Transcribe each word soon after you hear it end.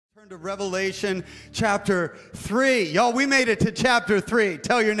Turn to Revelation chapter 3. Y'all, we made it to chapter 3.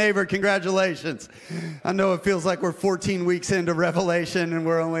 Tell your neighbor congratulations. I know it feels like we're 14 weeks into Revelation and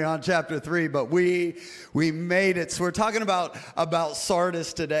we're only on chapter 3, but we made it. So we're talking about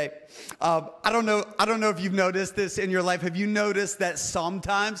Sardis today. I don't know if you've noticed this in your life. Have you noticed that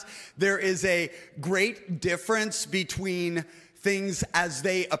sometimes there is a great difference between things as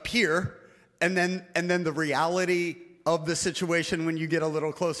they appear and then the reality of the situation when you get a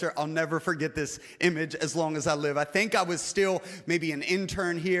little closer? I'll never forget this image as long as I live. I think I was still maybe an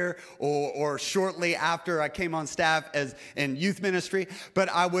intern here or shortly after I came on staff in youth ministry, but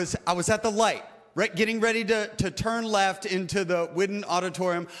I was at the light, right, getting ready to turn left into the Witten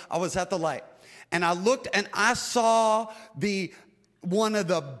Auditorium. I was at the light, and I looked and I saw one of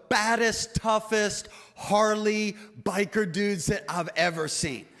the baddest, toughest Harley biker dudes that I've ever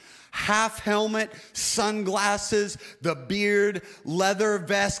seen. Half helmet, sunglasses, the beard, leather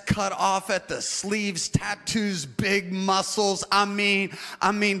vest cut off at the sleeves, tattoos, big muscles. I mean,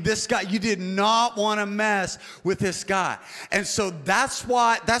 this guy, you did not want to mess with this guy. And so that's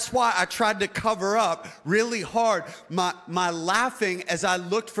why I tried to cover up really hard my laughing as I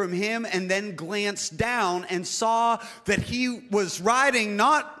looked from him and then glanced down and saw that he was riding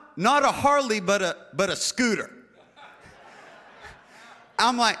not a Harley, but a scooter.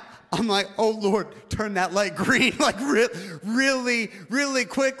 I'm like, oh Lord, turn that light green, like really, really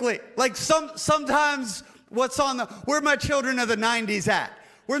quickly. Like sometimes where my children of the 90s at?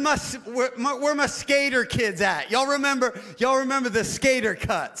 Where my skater kids at? Y'all remember the skater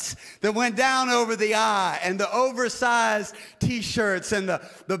cuts that went down over the eye and the oversized t-shirts and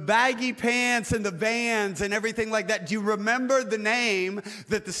the baggy pants and the Vans and everything like that? Do you remember the name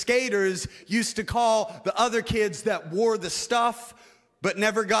that the skaters used to call the other kids that wore the stuff but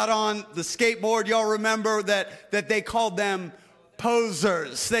never got on the skateboard? Y'all remember that they called them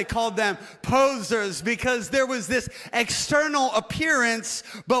posers. They called them posers because there was this external appearance,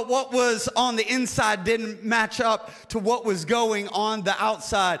 but what was on the inside didn't match up to what was going on the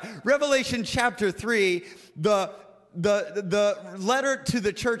outside. Revelation chapter 3, the letter to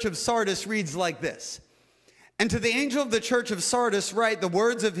the church of Sardis reads like this. And to the angel of the church of Sardis write the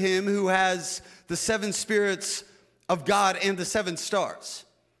words of him who has the seven spirits of God and the seven stars.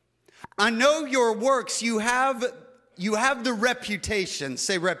 I know your works. You have the reputation.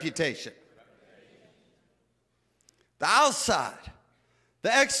 Say reputation. The outside,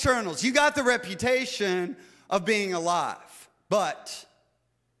 the externals. You got the reputation of being alive, but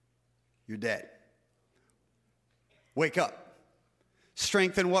you're dead. Wake up.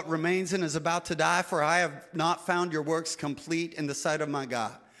 Strengthen what remains and is about to die, for I have not found your works complete in the sight of my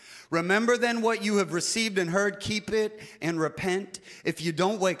God. Remember then what you have received and heard, keep it and repent. If you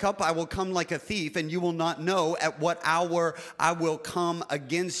don't wake up, I will come like a thief, and you will not know at what hour I will come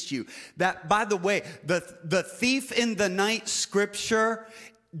against you. That, by the way, the thief in the night scripture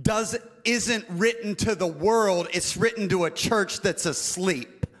isn't written to the world. It's written to a church that's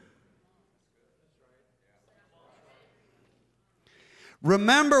asleep.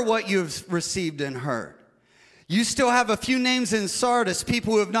 Remember what you've received and heard. You still have a few names in Sardis,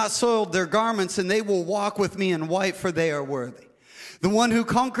 people who have not soiled their garments, and they will walk with me in white, for they are worthy. The one who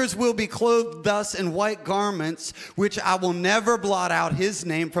conquers will be clothed thus in white garments, which I will never blot out his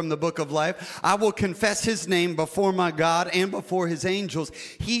name from the book of life. I will confess his name before my God and before his angels.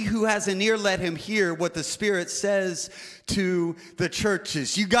 He who has an ear, let him hear what the Spirit says to the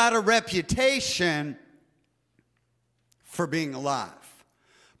churches. You got a reputation for being alive,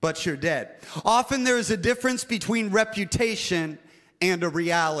 but you're dead. Often there is a difference between reputation and a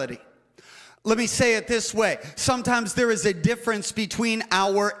reality. Let me say it this way. Sometimes there is a difference between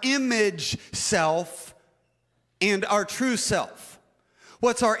our image self and our true self.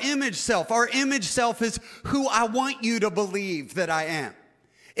 What's our image self? Our image self is who I want you to believe that I am.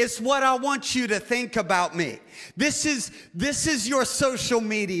 It's what I want you to think about me. This is your social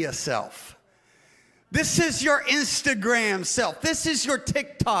media self. This is your Instagram self. This is your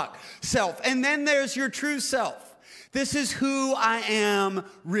TikTok self. And then there's your true self. This is who I am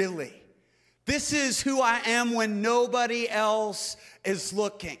really. This is who I am when nobody else is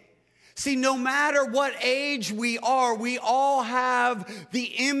looking. See, no matter what age we are, we all have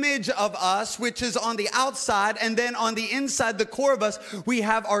the image of us, which is on the outside, and then on the inside, the core of us, we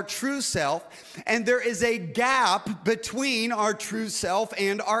have our true self. And there is a gap between our true self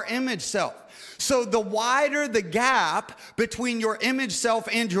and our image self. So the wider the gap between your image self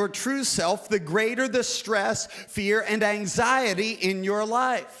and your true self, the greater the stress, fear, and anxiety in your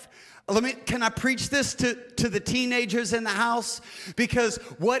life. Can I preach this to the teenagers in the house? Because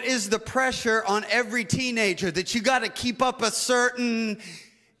what is the pressure on every teenager? That you got to keep up a certain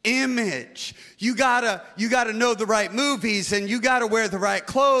Image. You gotta know the right movies, and you gotta wear the right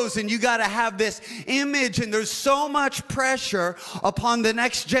clothes, and you gotta have this image. And there's so much pressure upon the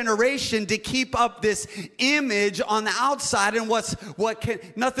next generation to keep up this image on the outside. And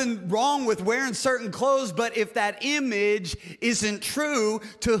nothing wrong with wearing certain clothes, but if that image isn't true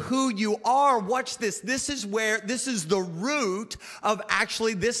to who you are, watch this. This is the root of,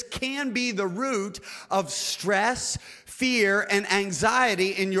 actually, this can be the root of stress, fear, and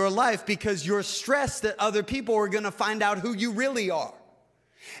anxiety in your life, because you're stressed that other people are going to find out who you really are.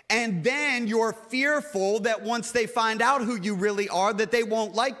 And then you're fearful that once they find out who you really are, that they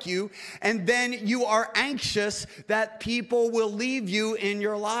won't like you. And then you are anxious that people will leave you in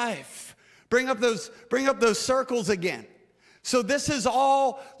your life. Bring up those circles again. So this is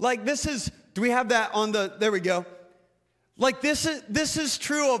all, like, do we have that on there we go. Like, this is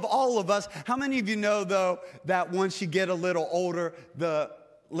true of all of us. How many of you know, though, that once you get a little older,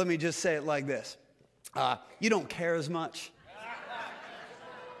 let me just say it like this. You don't care as much.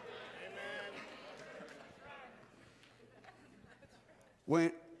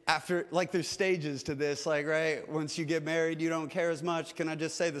 There's stages to this, like, right? Once you get married, you don't care as much. Can I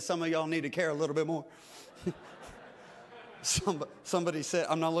just say that some of y'all need to care a little bit more? Somebody said,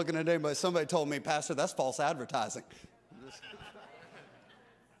 I'm not looking at anybody, somebody told me, Pastor, that's false advertising.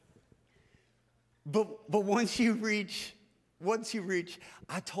 But once you reach,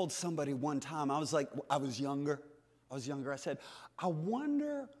 I told somebody one time, I was younger. I said, I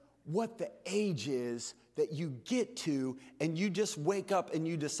wonder what the age is that you get to and you just wake up and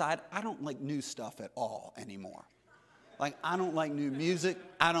you decide, I don't like new stuff at all anymore. Like, I don't like new music.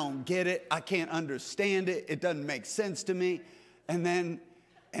 I don't get it. I can't understand it. It doesn't make sense to me. And then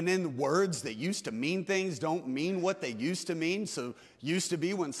the words that used to mean things don't mean what they used to mean. So used to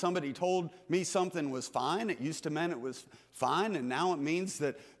be when somebody told me something was fine, it used to mean it was fine, and now it means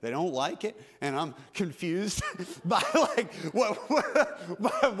that they don't like it, and I'm confused by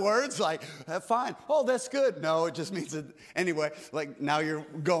by words like fine. Oh, that's good. No, it just means that anyway. Like, now you're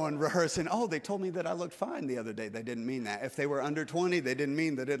going rehearsing. Oh, they told me that I looked fine the other day. They didn't mean that. If they were under 20, they didn't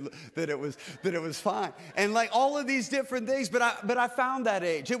mean that it was fine. And like all of these different things. But I found that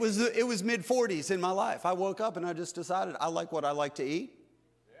age. It was mid 40s in my life. I woke up and I just decided I like what I like to eat.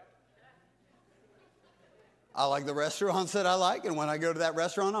 I like the restaurants that I like, and when I go to that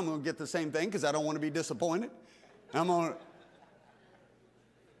restaurant, I'm going to get the same thing because I don't want to be disappointed.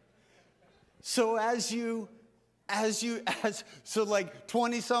 So like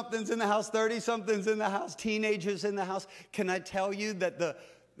 20-somethings in the house, 30-somethings in the house, teenagers in the house, can I tell you that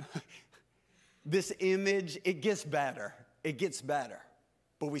this image, it gets better. It gets better,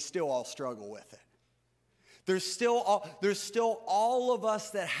 but we still all struggle with it. There's still all of us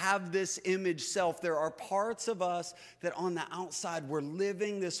that have this image self. There are parts of us that on the outside, we're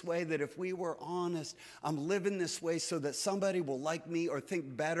living this way, that if we were honest, I'm living this way so that somebody will like me or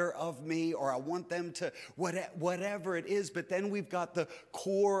think better of me, or I want them to, whatever it is. But then we've got the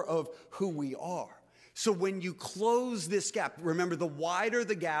core of who we are. So when you close this gap, remember, the wider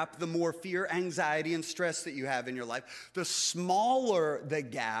the gap, the more fear, anxiety, and stress that you have in your life. The smaller the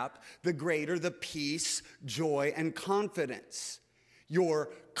gap, the greater the peace, joy, and confidence.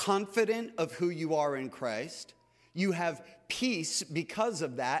 You're confident of who you are in Christ. You have peace because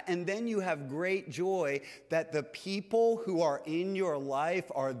of that. And then you have great joy that the people who are in your life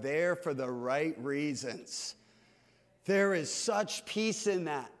are there for the right reasons. There is such peace in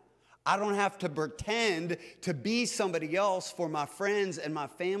that. I don't have to pretend to be somebody else for my friends and my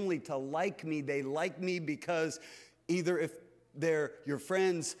family to like me. They like me because either if they're your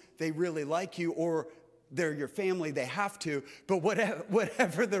friends, they really like you, or they're your family, they have to. But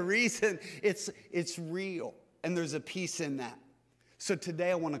whatever the reason, it's real, and there's a peace in that. So today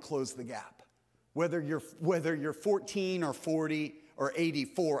I want to close the gap. Whether you're 14 or 40 or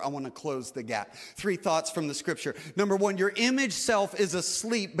 84, I want to close the gap. 3 thoughts from the scripture. Number 1, your image self is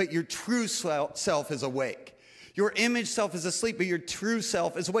asleep, but your true self is awake. Your image self is asleep, but your true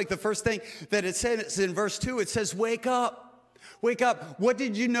self is awake. The first thing that it says in verse 2, it says, wake up. Wake up. What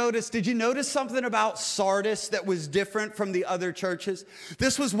did you notice? Did you notice something about Sardis that was different from the other churches?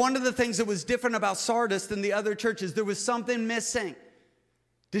 This was one of the things that was different about Sardis than the other churches. There was something missing.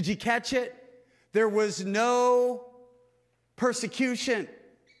 Did you catch it? There was no persecution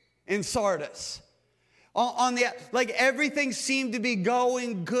in Sardis. Everything seemed to be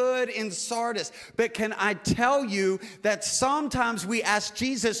going good in Sardis. But can I tell you that sometimes we ask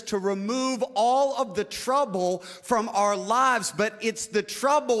Jesus to remove all of the trouble from our lives, but it's the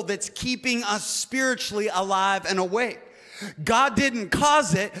trouble that's keeping us spiritually alive and awake. God didn't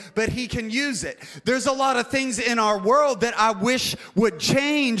cause it, but he can use it. There's a lot of things in our world that I wish would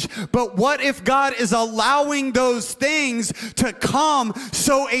change, but what if God is allowing those things to come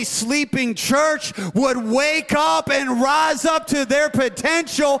so a sleeping church would wake up and rise up to their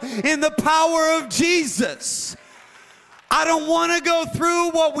potential in the power of Jesus? I don't want to go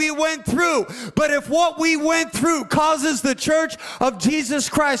through what we went through, but if what we went through causes the church of Jesus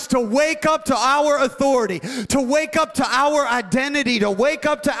Christ to wake up to our authority, to wake up to our identity, to wake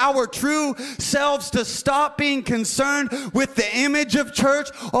up to our true selves, to stop being concerned with the image of church.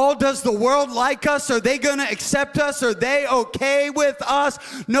 Oh, does the world like us? Are they going to accept us? Are they okay with us?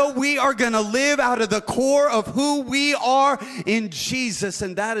 No, we are going to live out of the core of who we are in Jesus,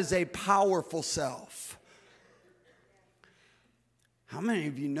 and that is a powerful self. How many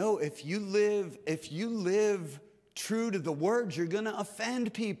of you know if you live true to the word, you're going to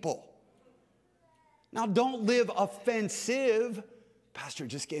offend people? Now, don't live offensive. Pastor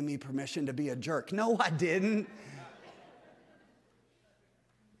just gave me permission to be a jerk. No, I didn't.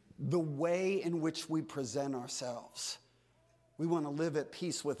 The way in which we present ourselves. We want to live at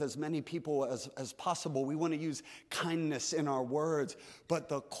peace with as many people as possible. We want to use kindness in our words. But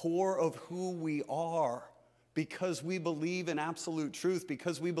the core of who we are, because we believe in absolute truth,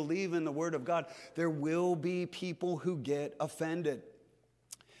 because we believe in the Word of God, there will be people who get offended.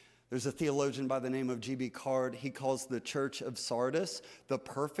 There's a theologian by the name of G.B. Card. He calls the church of Sardis the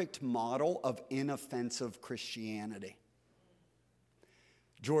perfect model of inoffensive Christianity.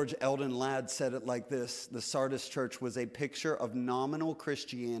 George Eldon Ladd said it like this: the Sardis church was a picture of nominal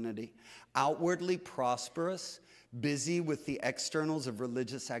Christianity, outwardly prosperous, busy with the externals of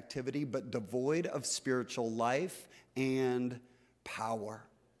religious activity, but devoid of spiritual life and power.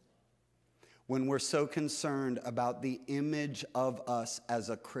 When we're so concerned about the image of us as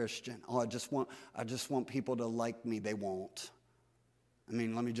a Christian, oh, I just want people to like me, they won't. I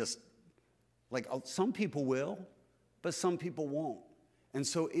mean, some people will, but some people won't. And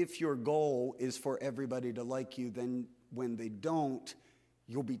so if your goal is for everybody to like you, then when they don't,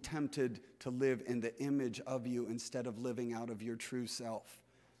 you'll be tempted to live in the image of you instead of living out of your true self.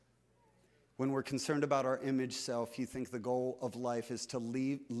 When we're concerned about our image self, you think the goal of life is to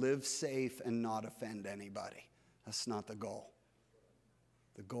live safe and not offend anybody. That's not the goal.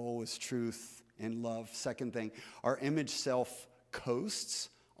 The goal is truth and love. Second thing, our image self coasts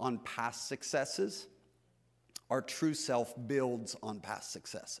on past successes. Our true self builds on past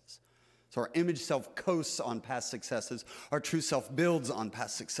successes. So our image self coasts on past successes. Our true self builds on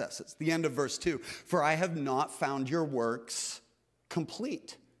past successes. The end of verse 2, for I have not found your works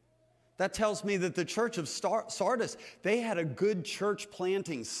complete. That tells me that the church of Sardis, they had a good church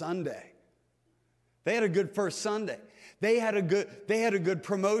planting Sunday. They had a good first Sunday. They had a good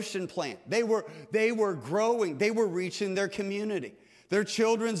promotion plan. They were growing. They were reaching their community. Their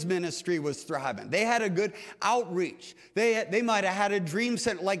children's ministry was thriving. They had a good outreach. They might have had a dream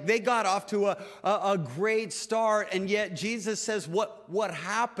center. Like, they got off to a great start, and yet Jesus says what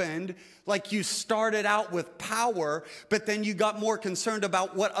happened, like, you started out with power, but then you got more concerned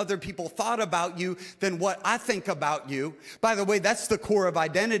about what other people thought about you than what I think about you. By the way, that's the core of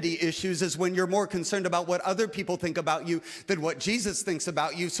identity issues, is when you're more concerned about what other people think about you than what Jesus thinks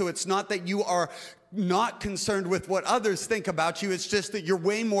about you. So it's not that you are not concerned with what others think about you. It's just that you're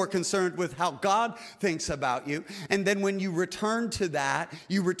way more concerned with how God thinks about you. And then when you return to that,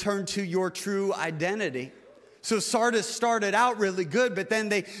 you return to your true identity. So Sardis started out really good, but then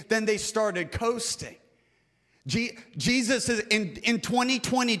they started coasting. Jesus is in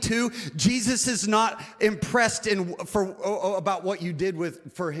 2022. Jesus is not impressed about what you did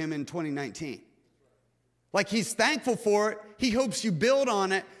for him in 2019. Like, he's thankful for it. He hopes you build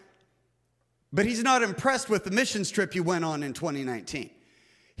on it. But he's not impressed with the missions trip you went on in 2019.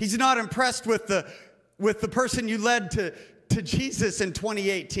 He's not impressed with the person you led to Jesus in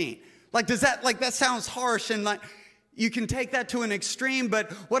 2018. Like, that sounds harsh, and like, you can take that to an extreme,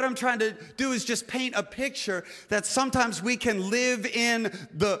 but what I'm trying to do is just paint a picture that sometimes we can live in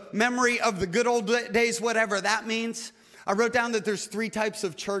the memory of the good old days, whatever that means. I wrote down that there's 3 types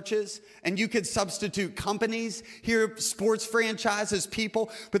of churches, and you could substitute companies here, sports franchises,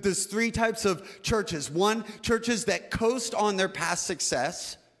 people, but there's 3 types of churches. One, churches that coast on their past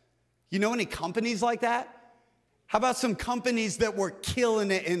success. You know any companies like that? How about some companies that were killing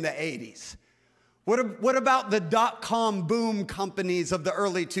it in the 80s? What about the dot-com boom companies of the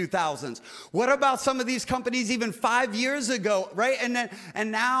early 2000s? What about some of these companies even 5 years ago, right?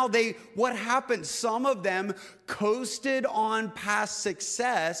 And now what happened? Some of them coasted on past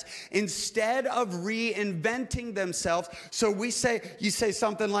success instead of reinventing themselves. So you say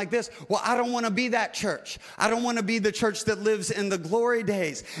something like this, well, I don't want to be that church. I don't want to be the church that lives in the glory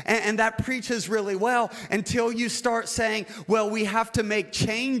days. And that preaches really well until you start saying, well, we have to make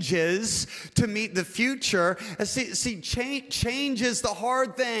changes to meet the future. Change is the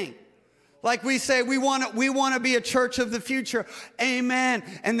hard thing. Like we say, we want to be a church of the future. Amen.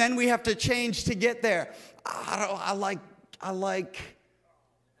 And then we have to change to get there. I like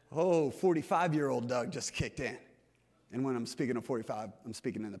 45-year-old Doug just kicked in. And when I'm speaking of 45, I'm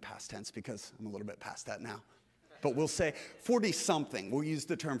speaking in the past tense because I'm a little bit past that now. But we'll say 40-something. We'll use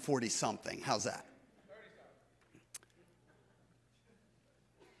the term 40-something. How's that?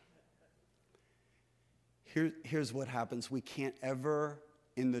 Here's what happens. We can't ever,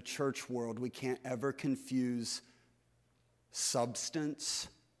 in the church world, we can't ever confuse substance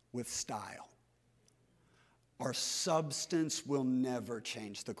with style. Our substance will never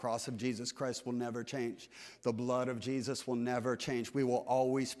change. The cross of Jesus Christ will never change. The blood of Jesus will never change. We will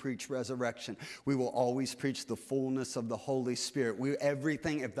always preach resurrection. We will always preach the fullness of the Holy Spirit.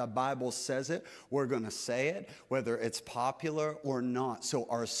 Everything, if the Bible says it, we're going to say it, whether it's popular or not. So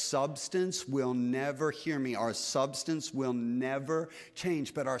our substance will never, hear me, our substance will never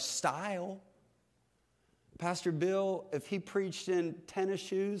change. But our style, Pastor Bill, if he preached in tennis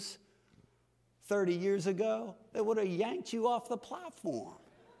shoes 30 years ago, they would have yanked you off the platform.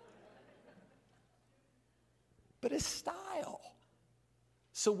 But it's style.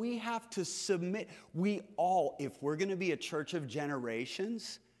 So we have to submit. If we're going to be a church of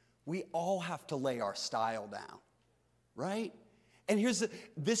generations, we all have to lay our style down, right? And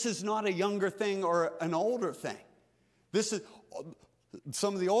this is not a younger thing or an older thing. This is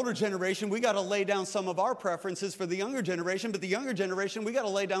some of the older generation, we got to lay down some of our preferences for the younger generation, but the younger generation, we got to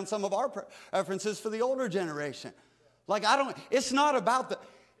lay down some of our preferences for the older generation. It's not about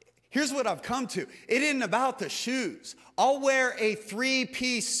here's what I've come to. It isn't about the shoes. I'll wear a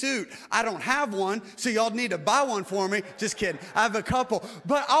 3-piece suit. I don't have one, so y'all need to buy one for me. Just kidding. I have a couple.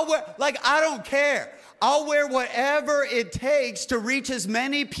 But I don't care. I'll wear whatever it takes to reach as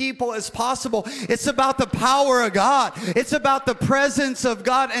many people as possible. It's about the power of God. It's about the presence of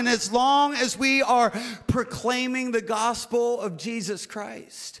God. And as long as we are proclaiming the gospel of Jesus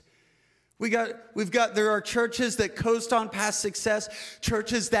Christ, there are churches that coast on past success,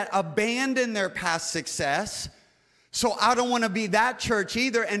 churches that abandon their past success. So I don't want to be that church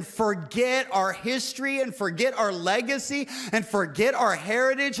either and forget our history and forget our legacy and forget our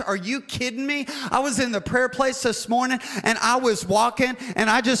heritage. Are you kidding me? I was in the prayer place this morning and I was walking and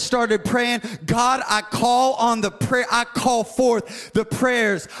I just started praying. God, I call forth the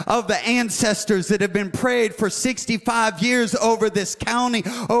prayers of the ancestors that have been prayed for 65 years over this county,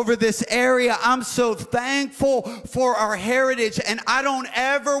 over this area. I'm so thankful for our heritage, and I don't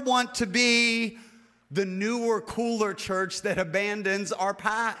ever want to be the newer, cooler church that abandons our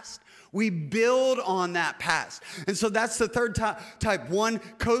past. We build on that past. And so that's the third type. 1,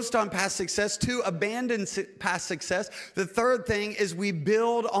 coast on past success. 2, abandon past success. The third thing is we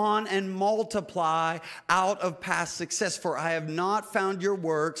build on and multiply out of past success. For I have not found your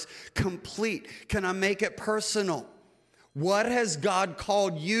works complete. Can I make it personal? What has God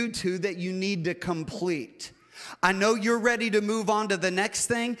called you to that you need to complete? I know you're ready to move on to the next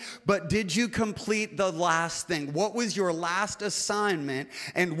thing, but did you complete the last thing? What was your last assignment,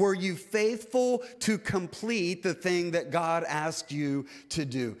 and were you faithful to complete the thing that God asked you to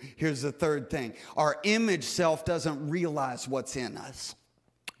do? Here's the third thing. Our image self doesn't realize what's in us,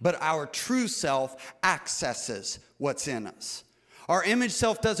 but our true self accesses what's in us. Our image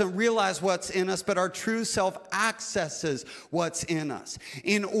self doesn't realize what's in us, but our true self accesses what's in us.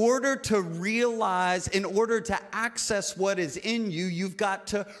 In order to access what is in you, you've got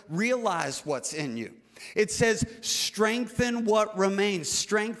to realize what's in you. It says, strengthen what remains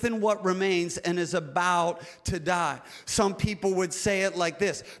and is about to die. Some people would say it like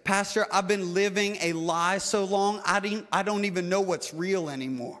this: Pastor, I've been living a lie so long, I don't even know what's real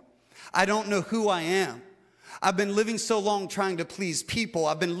anymore. I don't know who I am. I've been living so long trying to please people.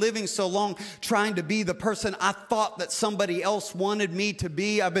 I've been living so long trying to be the person I thought that somebody else wanted me to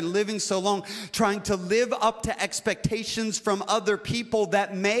be. I've been living so long trying to live up to expectations from other people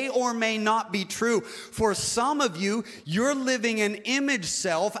that may or may not be true. For some of you, you're living an image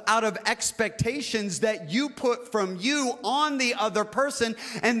self out of expectations that you put from you on the other person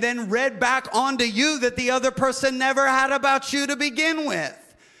and then read back onto you that the other person never had about you to begin with.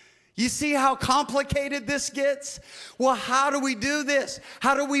 You see how complicated this gets? Well, how do we do this?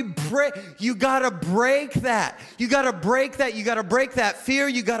 How do we break? You got to break that. You got to break that. You got to break that fear.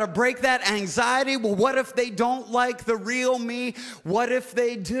 You got to break that anxiety. Well, what if they don't like the real me? What if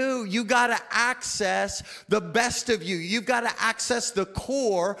they do? You got to access the best of you. You've got to access the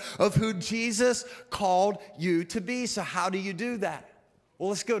core of who Jesus called you to be. So how do you do that? Well,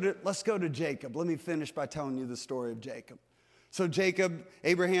 let's go to Jacob. Let me finish by telling you the story of Jacob. So Jacob,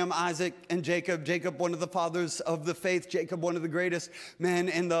 Abraham, Isaac, and Jacob. Jacob, one of the fathers of the faith. Jacob, one of the greatest men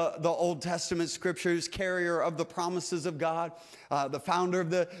in the Old Testament scriptures, carrier of the promises of God, the founder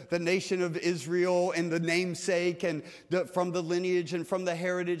of the nation of Israel and the namesake and from the lineage and from the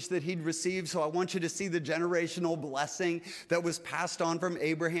heritage that he'd received. So I want you to see the generational blessing that was passed on from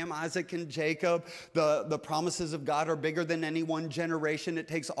Abraham, Isaac, and Jacob. The promises of God are bigger than any one generation. It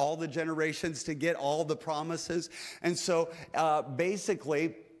takes all the generations to get all the promises. And so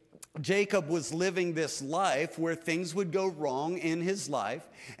basically, Jacob was living this life where things would go wrong in his life,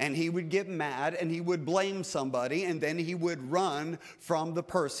 and he would get mad and he would blame somebody, and then he would run from the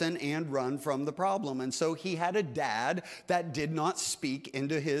person and run from the problem. And so he had a dad that did not speak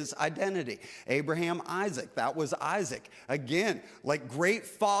into his identity. Abraham, Isaac, that was Isaac. Again, like great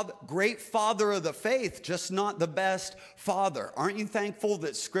father of the faith, just not the best father. Aren't you thankful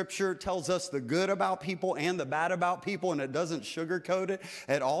that Scripture tells us the good about people and the bad about people, and it doesn't sugarcoat it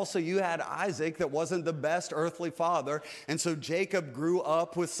at all? So you had Isaac that wasn't the best earthly father, and so Jacob grew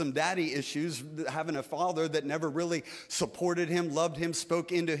up with some daddy issues, having a father that never really supported him, loved him,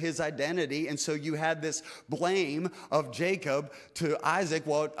 spoke into his identity. And so you had this blame of Jacob to Isaac.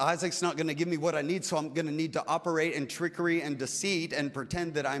 Well, Isaac's not going to give me what I need, so I'm going to need to operate in trickery and deceit and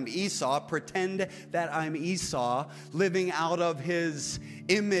pretend that I'm Esau, living out of his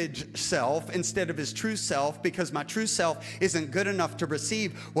image self instead of his true self, because my true self isn't good enough to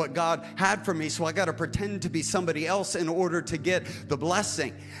receive what God had for me, so I got to pretend to be somebody else in order to get the blessing.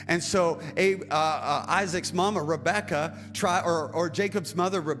 And so Isaac's mama, Rebecca, or Jacob's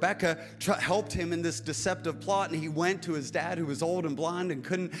mother, Rebecca, helped him in this deceptive plot, and he went to his dad, who was old and blind and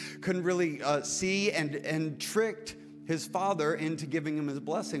couldn't really see, and tricked his father into giving him his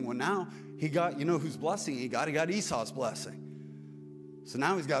blessing. Well, now he got, you know whose blessing he got? He got Esau's blessing. So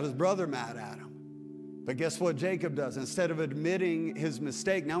now he's got his brother mad at him. But guess what Jacob does? Instead of admitting his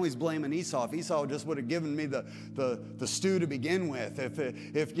mistake, now he's blaming Esau. If Esau just would have given me the stew to begin with,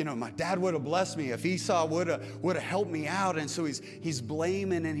 if you know, my dad would have blessed me, if Esau would have helped me out. And so he's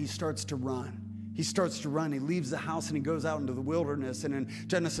blaming, and he starts to run. He starts to run. He leaves the house and he goes out into the wilderness. And in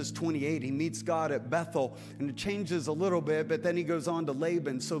Genesis 28, he meets God at Bethel, and it changes a little bit, but then he goes on to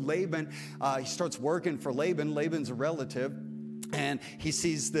Laban. So Laban, he starts working for Laban. Laban's a relative. And he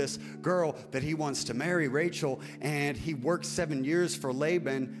sees this girl that he wants to marry, Rachel, and he works 7 years for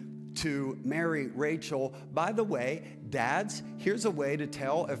Laban to marry Rachel. By the way, dads, here's a way to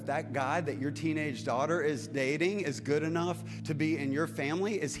tell if that guy that your teenage daughter is dating is good enough to be in your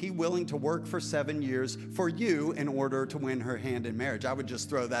family. Is he willing to work for 7 years for you in order to win her hand in marriage? I would just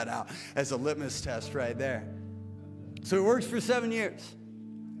throw that out as a litmus test right there. So he works for 7 years.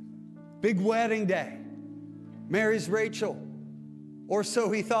 Big wedding day. Marries Rachel. Or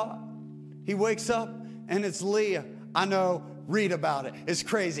so he thought. He wakes up and it's Leah. I know, read about it. It's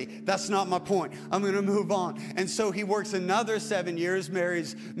crazy. That's not my point. I'm going to move on. And so he works another 7 years,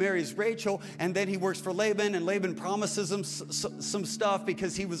 marries Rachel, and then he works for Laban, and Laban promises him some stuff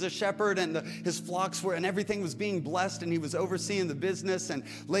because he was a shepherd, and his flocks were, and everything was being blessed, and he was overseeing the business, and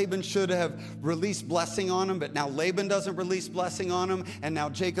Laban should have released blessing on him, but now Laban doesn't release blessing on him, and now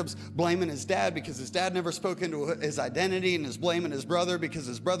Jacob's blaming his dad because his dad never spoke into his identity, and is blaming his brother because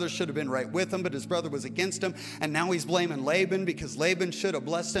his brother should have been right with him, but his brother was against him, and now he's blaming Laban because Laban should have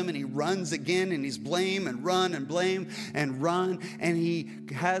blessed him, and he runs again, and he's blame and run and blame and run, and he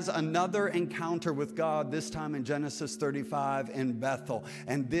has another encounter with God, this time in Genesis 35 in Bethel.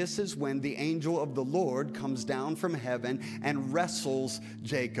 And this is when the angel of the Lord comes down from heaven and wrestles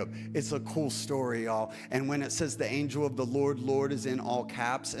Jacob. It's a cool story, y'all. And when it says the angel of the Lord is in all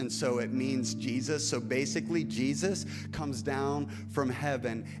caps, and so it means Jesus. So basically, Jesus comes down from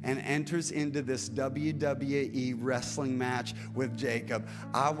heaven and enters into this WWE wrestling match with Jacob.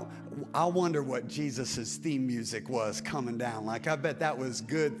 I wonder what Jesus's theme music was coming down. Like, I bet that was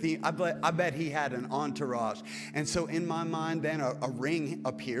good theme. I bet he had an entourage. And so in my mind, then a ring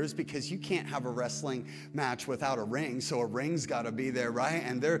appears, because you can't have a wrestling match without a ring. So a ring's got to be there, right?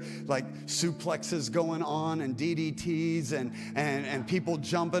 And there like suplexes going on and DDTs and people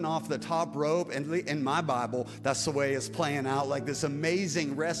jumping off the top rope. And in my Bible, that's the way it's playing out, like this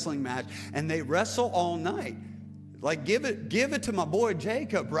amazing wrestling match. And they wrestle all night. Like, give it to my boy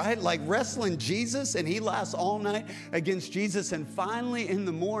Jacob, right? Like wrestling Jesus, and he lasts all night against Jesus. And finally in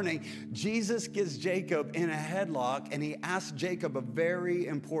the morning, Jesus gets Jacob in a headlock, and he asks Jacob a very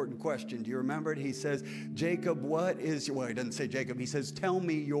important question. Do you remember it? He says, Jacob, what is your, well, he doesn't say Jacob. He says, tell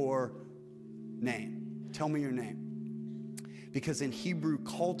me your name. Tell me your name. Because in Hebrew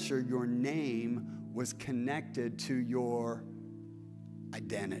culture, your name was connected to your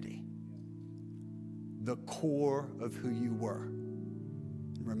identity, the core of who you were.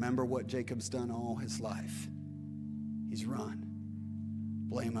 Remember what Jacob's done all his life. He's run.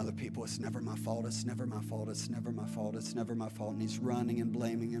 Blame other people. It's never my fault. It's never my fault. It's never my fault. It's never my fault. And he's running and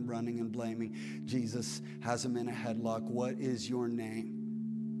blaming and running and blaming. Jesus has him in a headlock. What is your name?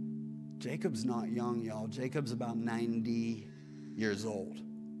 Jacob's not young, y'all. Jacob's about 90 years old.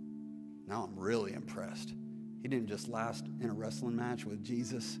 Now I'm really impressed. He didn't just last in a wrestling match with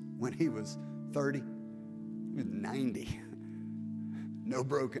Jesus when he was 30. He was 90. No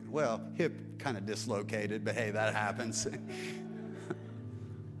broken, well, hip kind of dislocated, but hey, that happens.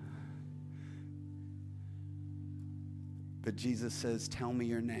 But Jesus says, tell me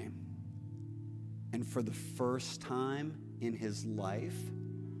your name. And for the first time in his life,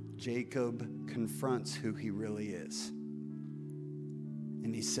 Jacob confronts who he really is.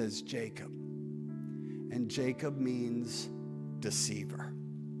 And he says, Jacob. And Jacob means deceiver.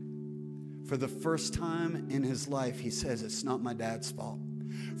 For the first time in his life, he says, it's not my dad's fault.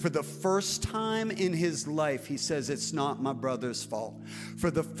 For the first time in his life, he says, it's not my brother's fault. For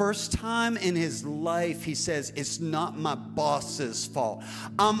the first time in his life, he says, it's not my boss's fault.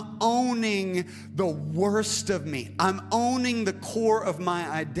 I'm owning the worst of me. I'm owning the core of my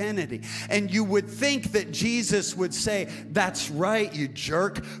identity. And you would think that Jesus would say, that's right, you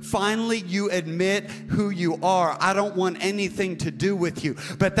jerk. Finally, you admit who you are. I don't want anything to do with you.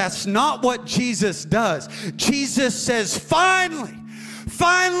 But that's not what Jesus does. Jesus says, finally,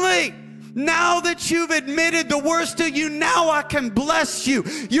 now that you've admitted the worst of you, now I can bless you.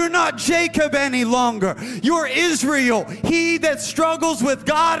 You're not Jacob any longer. You're Israel, he that struggles with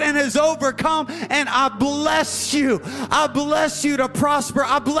God and has overcome. And I bless you. I bless you to prosper.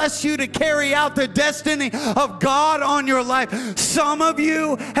 I bless you to carry out the destiny of God on your life. Some of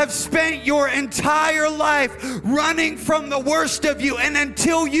you have spent your entire life running from the worst of you. And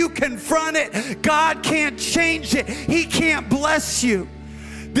until you confront it, God can't change it. He can't bless you.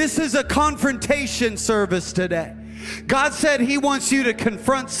 This is a confrontation service today. God said he wants you to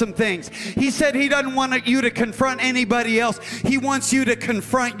confront some things. He said he doesn't want you to confront anybody else. He wants you to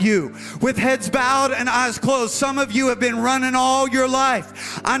confront you. With heads bowed and eyes closed, some of you have been running all your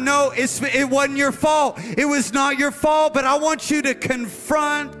life. I know it wasn't your fault. It was not your fault, but I want you to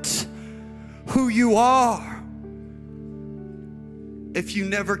confront who you are. If you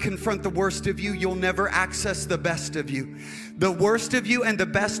never confront the worst of you, you'll never access the best of you. The worst of you and the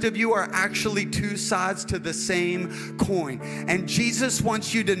best of you are actually two sides to the same coin. And Jesus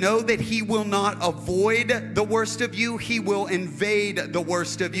wants you to know that he will not avoid the worst of you. He will invade the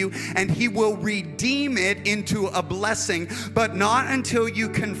worst of you, and he will redeem it into a blessing, but not until you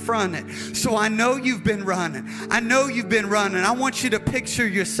confront it. So I know you've been running. I know you've been running. I want you to picture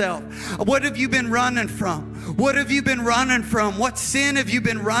yourself. What have you been running from? What have you been running from? What sin have you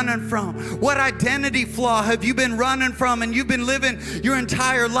been running from? What identity flaw have you been running from? And you've been living your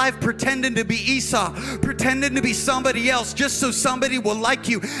entire life pretending to be Esau, pretending to be somebody else just so somebody will like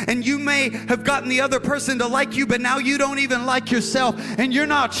you. And you may have gotten the other person to like you, but now you don't even like yourself, and you're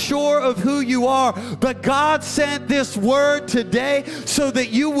not sure of who you are. But God sent this word today so that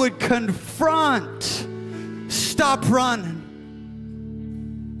you would confront. Stop running.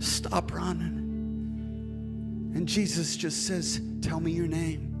 Stop running. And Jesus just says, tell me your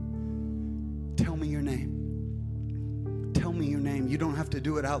name. Tell me your name. Tell me your name. You don't have to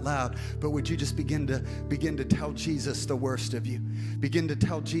do it out loud, but would you just begin to tell Jesus the worst of you? Begin to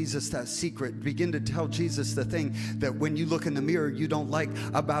tell Jesus that secret. Begin to tell Jesus the thing that when you look in the mirror you don't like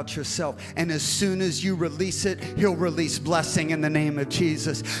about yourself. And as soon as you release it, he'll release blessing in the name of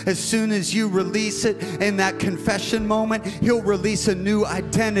Jesus. As soon as you release it in that confession moment, he'll release a new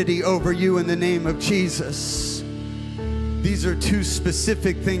identity over you in the name of Jesus. These are two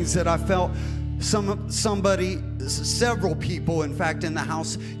specific things that I felt several people, in fact, in the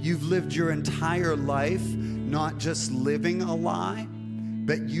house, you've lived your entire life not just living a lie,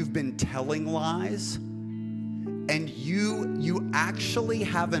 but you've been telling lies. And you actually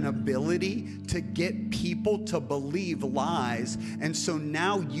have an ability to get people to believe lies. And so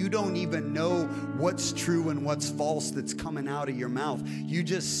now you don't even know what's true and what's false that's coming out of your mouth. You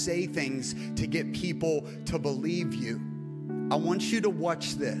just say things to get people to believe you. I want you to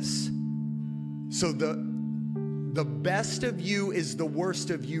watch this. So the The best of you is the worst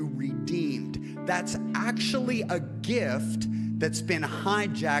of you redeemed. That's actually a gift that's been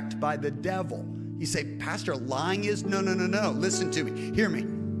hijacked by the devil. You say, Pastor, lying is? No. Listen to me. Hear me.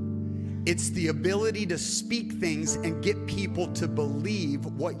 It's the ability to speak things and get people to believe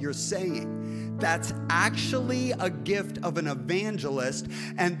what you're saying. That's actually a gift of an evangelist,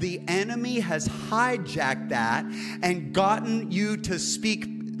 and the enemy has hijacked that and gotten you to speak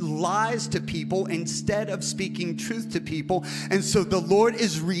lies to people instead of speaking truth to people. And so the Lord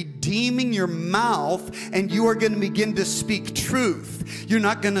is redeeming your mouth, and you are going to begin to speak truth. You're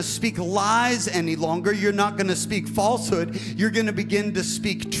not going to speak lies any longer. You're not going to speak falsehood. You're going to begin to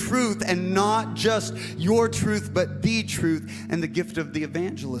speak truth, and not just your truth, but the truth. And the gift of the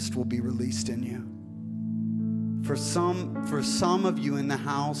evangelist will be released in you. For some of you in the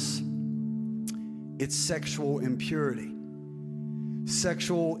house, it's sexual impurity.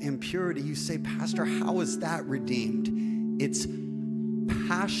 Sexual impurity, you say, Pastor, how is that redeemed? It's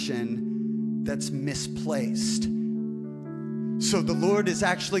passion that's misplaced. So the Lord is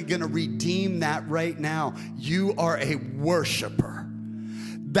actually going to redeem that right now. You are a worshiper.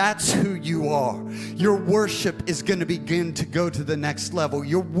 That's who you are. Your worship is going to begin to go to the next level.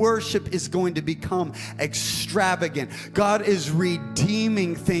 Your worship is going to become extravagant. God is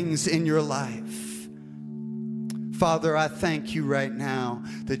redeeming things in your life. Father, I thank you right now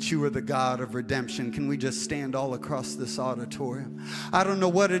that you are the God of redemption. Can we just stand all across this auditorium? I don't know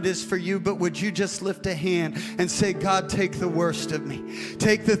what it is for you, but would you just lift a hand and say, God, take the worst of me.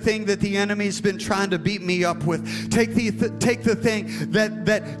 Take the thing that the enemy's been trying to beat me up with. Take the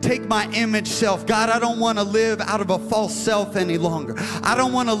thing take my image self. God, I don't want to live out of a false self any longer. I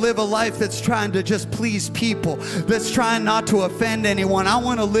don't want to live a life that's trying to just please people, that's trying not to offend anyone. I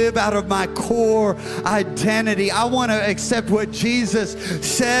want to live out of my core identity. I want to accept what Jesus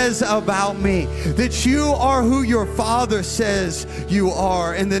says about me, that you are who your Father says you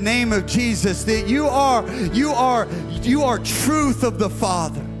are. In the name of Jesus, that you are truth of the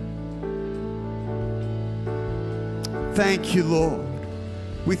Father. Thank you, Lord.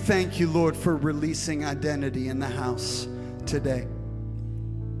 We thank you, Lord, for releasing identity in the house today.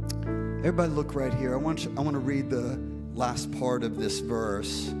 Everybody look right here. I want to read the last part of this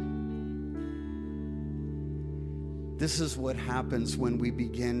verse. This is what happens when we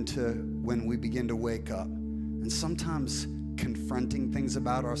begin to wake up. And sometimes confronting things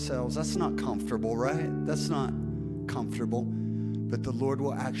about ourselves, that's not comfortable, right? That's not comfortable. But the Lord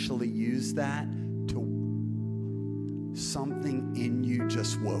will actually use that to something in you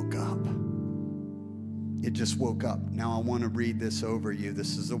just woke up. It just woke up. Now I want to read this over you.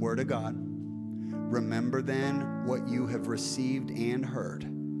 This is the word of God. Remember then what you have received and heard.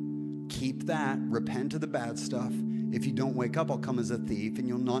 Keep that. Repent of the bad stuff. If you don't wake up, I'll come as a thief, and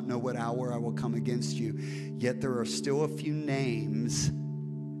you'll not know what hour I will come against you. Yet there are still a few names.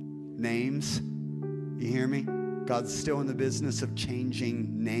 Names? You hear me? God's still in the business of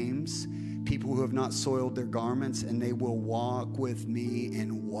changing names. People who have not soiled their garments, and they will walk with me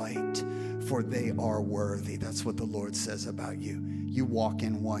in white, for they are worthy. That's what the Lord says about you. You walk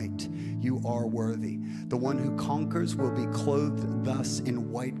in white. You are worthy. The one who conquers will be clothed thus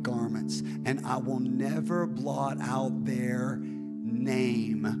in white garments, and I will never blot out their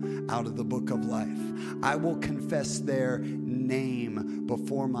name out of the book of life. I will confess their name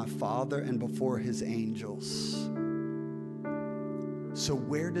before my Father and before his angels. So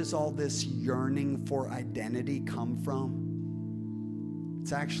where does all this yearning for identity come from?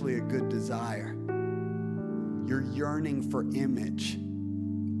 It's actually a good desire. You're yearning for image,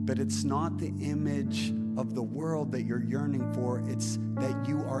 but it's not the image of the world that you're yearning for. It's that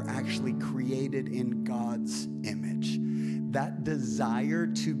you are actually created in God's image. That desire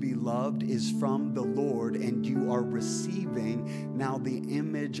to be loved is from the Lord, and you are receiving now the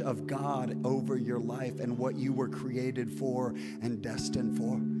image of God over your life and what you were created for and destined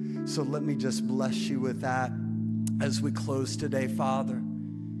for. So let me just bless you with that as we close today, Father.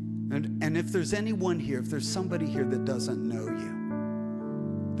 And if there's anyone here, if there's somebody here that doesn't know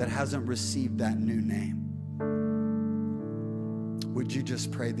you, that hasn't received that new name, would you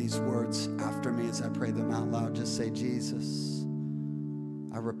just pray these words after me as I pray them out loud? Just say, Jesus,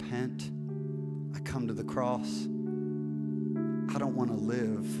 I repent. I come to the cross. I don't want to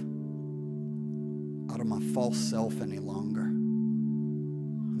live out of my false self any longer.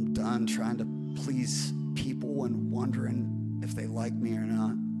 I'm done trying to please people and wondering if they like me or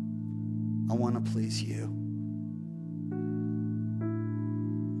not. I want to please you.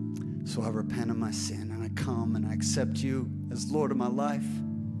 So I repent of my sin, and I come and I accept you as Lord of my life.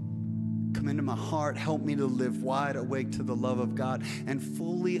 Come into my heart. Help me to live wide awake to the love of God and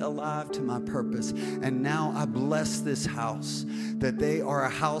fully alive to my purpose. And now I bless this house, that they are a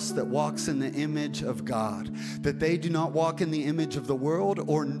house that walks in the image of God, that they do not walk in the image of the world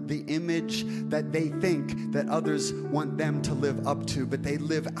or the image that they think that others want them to live up to, but they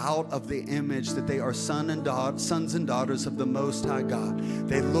live out of the image that they are sons and daughters of the Most High God.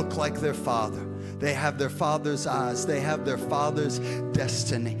 They look like their Father. They have their Father's eyes. They have their Father's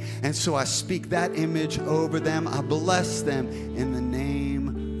destiny. And so I speak that image over them. I bless them in the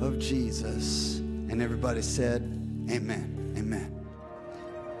name of Jesus. And everybody said, amen. Amen.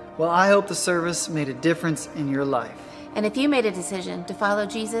 Well, I hope the service made a difference in your life. And if you made a decision to follow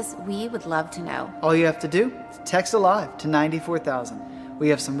Jesus, we would love to know. All you have to do is text ALIVE to 94,000. We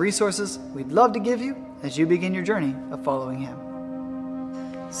have some resources we'd love to give you as you begin your journey of following Him.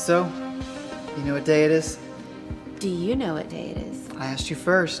 So, you know what day it is? Do you know what day it is? I asked you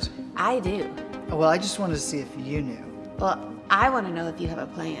first. I do. Well, I just wanted to see if you knew. Well, I want to know if you have a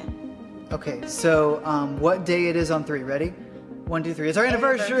plan. Okay, so what day it is on 3? Ready? 1, 2, 3. It's our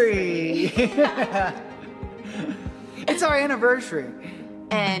anniversary! It's our anniversary.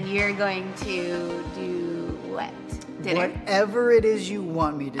 And you're going to do what? Dinner? Whatever it is you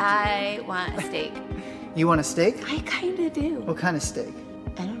want me to do. I want a steak. You want a steak? I kind of do. What kind of steak?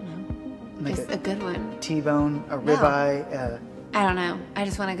 I don't know. Like Just a good one. T-bone, a ribeye? I don't know. I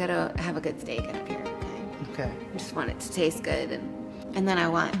just want to go to have a good steak at a pier, okay? Okay. I just want it to taste good. And then I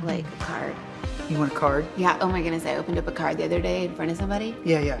want, like, a card. You want a card? Yeah, oh my goodness, I opened up a card the other day in front of somebody.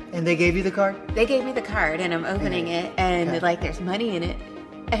 Yeah. And they gave you the card? They gave me the card, and I'm opening it, and like there's money in it.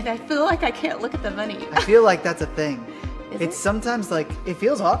 And I feel like I can't look at the money. I feel like that's a thing. Is It's it? sometimes like, it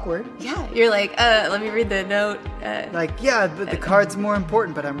feels awkward. Yeah, you're like, let me read the note. Like, yeah, but the card's more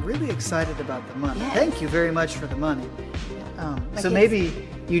important, but I'm really excited about the money. Yes. Thank you very much for the money. Like So it's- maybe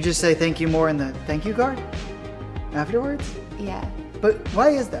you just say thank you more in the thank you card afterwards? Yeah. But why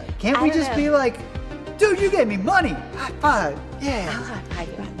is that? Can't I we don't just know. be like, dude, you gave me money. High five. I'll Yeah. high-five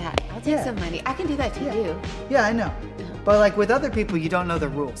you on that. I'll take Yeah. some money. I can do that to you. Yeah, I know. But like with other people, you don't know the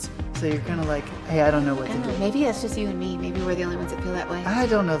rules. So you're kind of like, hey, I don't know what I to don't know, do. maybe that's just you and me. Maybe we're the only ones that feel that way. I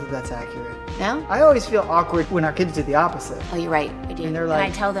don't know that that's accurate. No? I always feel awkward when our kids do the opposite. Oh, you're right. I do. And they're I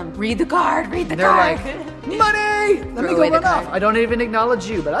like- tell them, read the card, read the And they're card. like, money! Let Throw me go away the run off. card. I don't even acknowledge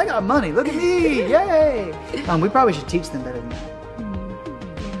you, but I got money. Look at me. Yay! We probably should teach them better than that.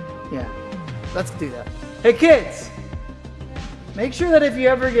 Yeah. Let's do that. Hey, kids! Make sure that if you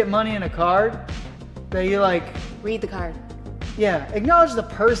ever get money in a card, that you like, Read the card. yeah, acknowledge the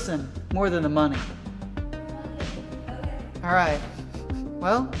person more than the money. All right.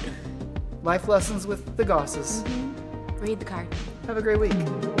 Well, life lessons with the Gosses. Read the card. Have a great week.